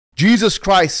Jesus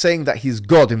Christ saying that he's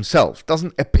God himself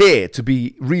doesn't appear to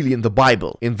be really in the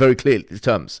Bible in very clear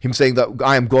terms. Him saying that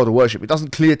I am God or worship, it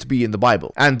doesn't clear to be in the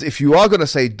Bible. And if you are going to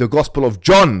say the Gospel of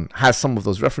John has some of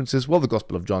those references, well, the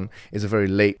Gospel of John is a very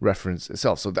late reference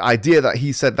itself. So the idea that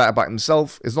he said that about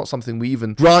himself is not something we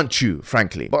even grant you,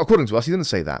 frankly. But according to us, he didn't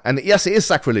say that. And yes, it is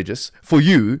sacrilegious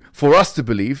for us to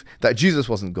believe that Jesus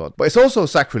wasn't God. But it's also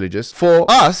sacrilegious for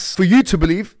you to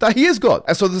believe that he is God.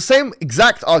 And so the same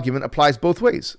exact argument applies both ways.